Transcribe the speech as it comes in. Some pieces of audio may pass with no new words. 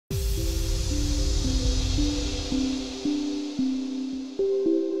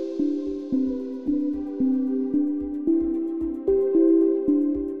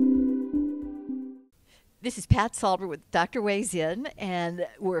This is Pat Salter with Dr. Weighs In, and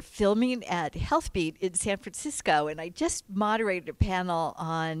we're filming at HealthBeat in San Francisco. And I just moderated a panel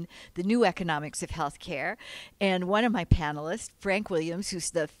on the new economics of healthcare. And one of my panelists, Frank Williams,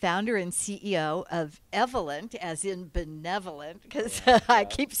 who's the founder and CEO of Evolent, as in benevolent, because I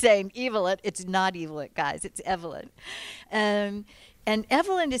keep saying Evolent. It's not Evolent, guys. It's Evolent. And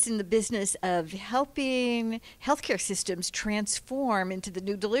Evolent is in the business of helping healthcare systems transform into the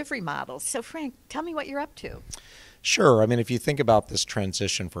new delivery models. So, Frank, tell me what you're up to. Sure. I mean, if you think about this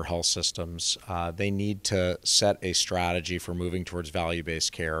transition for health systems, they need to set a strategy for moving towards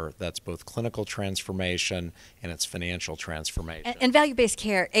value-based care that's both clinical transformation and it's financial transformation. And value-based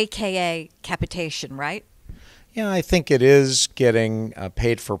care, a.k.a. capitation, right? Yeah, I think it is getting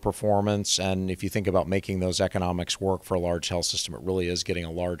paid for performance, and if you think about making those economics work for a large health system, it really is getting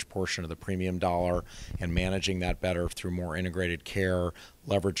a large portion of the premium dollar and managing that better through more integrated care,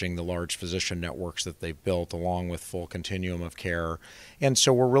 leveraging the large physician networks that they've built along with full continuum of care. And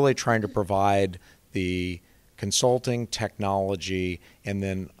so we're really trying to provide the consulting, technology, and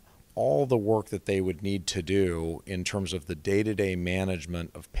then all the work that they would need to do in terms of the day-to-day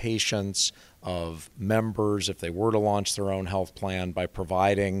management of patients, of members, if they were to launch their own health plan, by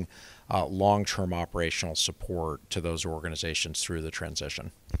providing long-term operational support to those organizations through the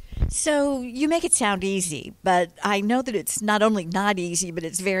transition. So you make it sound easy, but I know that it's not only not easy, but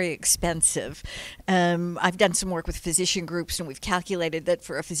it's very expensive. I've done some work with physician groups, and we've calculated that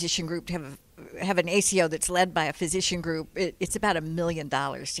for a physician group to have an ACO that's led by a physician group, it's about $1 million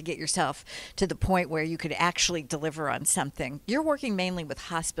to get yourself to the point where you could actually deliver on something. You're working mainly with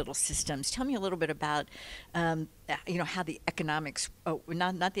hospital systems. Tell me a little bit about how the economics,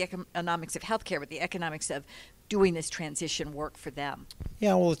 not the economics of healthcare, but the economics of doing this transition work for them.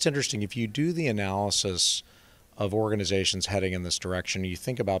 Yeah, well, it's interesting. If you do the analysis of organizations heading in this direction, you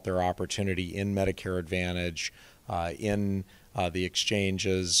think about their opportunity in Medicare Advantage, in the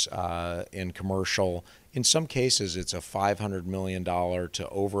exchanges, in commercial. In some cases, it's a $500 million to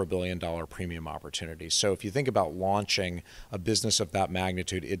over $1 billion premium opportunity. So if you think about launching a business of that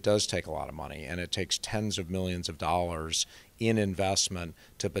magnitude, it does take a lot of money, and it takes tens of millions of dollars in investment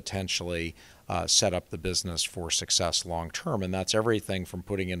to potentially set up the business for success long term. And that's everything from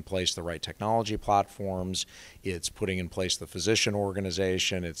putting in place the right technology platforms, it's putting in place the physician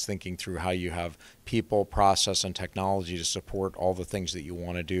organization, it's thinking through how you have people, process, and technology to support all the things that you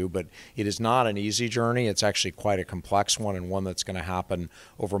want to do. But it is not an easy journey. It's actually quite a complex one, and one that's going to happen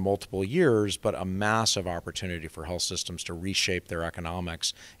over multiple years, but a massive opportunity for health systems to reshape their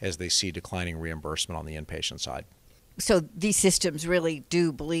economics as they see declining reimbursement on the inpatient side. So these systems really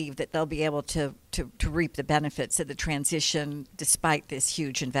do believe that they'll be able to reap the benefits of the transition despite this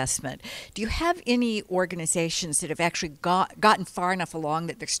huge investment. Do you have any organizations that have actually gotten far enough along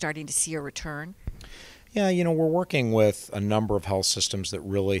that they're starting to see a return? Yeah, we're working with a number of health systems that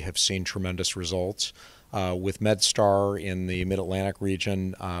really have seen tremendous results. With MedStar in the Mid-Atlantic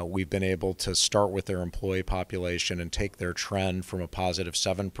region, we've been able to start with their employee population and take their trend from a positive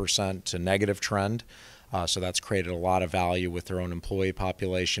 7% to negative trend. So that's created a lot of value with their own employee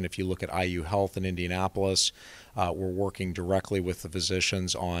population. If you look at IU Health in Indianapolis, we're working directly with the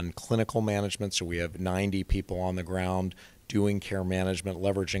physicians on clinical management. So we have 90 people on the ground doing care management,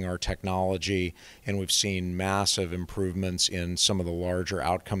 leveraging our technology, and we've seen massive improvements in some of the larger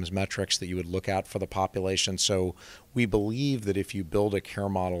outcomes metrics that you would look at for the population. So we believe that if you build a care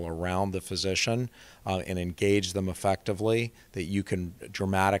model around the physician and engage them effectively, that you can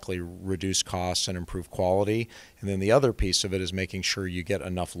dramatically reduce costs and improve quality. And then the other piece of it is making sure you get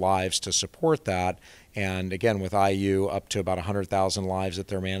enough lives to support that. And again, with IU up to about 100,000 lives that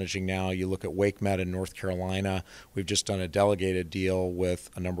they're managing now, you look at WakeMed in North Carolina, we've just done a delegated deal with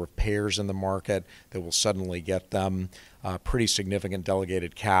a number of payers in the market that will suddenly get them a pretty significant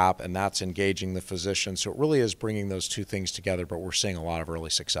delegated cap, and that's engaging the physician. So it really is bringing those two things together, but we're seeing a lot of early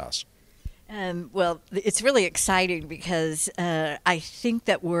success. Well, it's really exciting because I think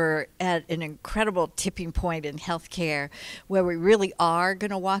that we're at an incredible tipping point in healthcare where we really are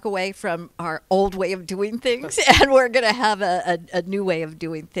going to walk away from our old way of doing things and we're going to have a new way of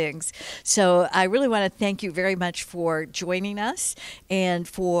doing things. So I really want to thank you very much for joining us and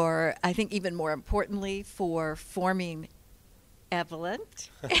for, I think even more importantly, for forming Evolent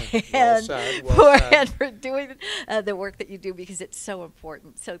and for doing the work that you do because it's so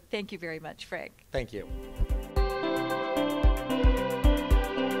important. So thank you very much, Frank. Thank you.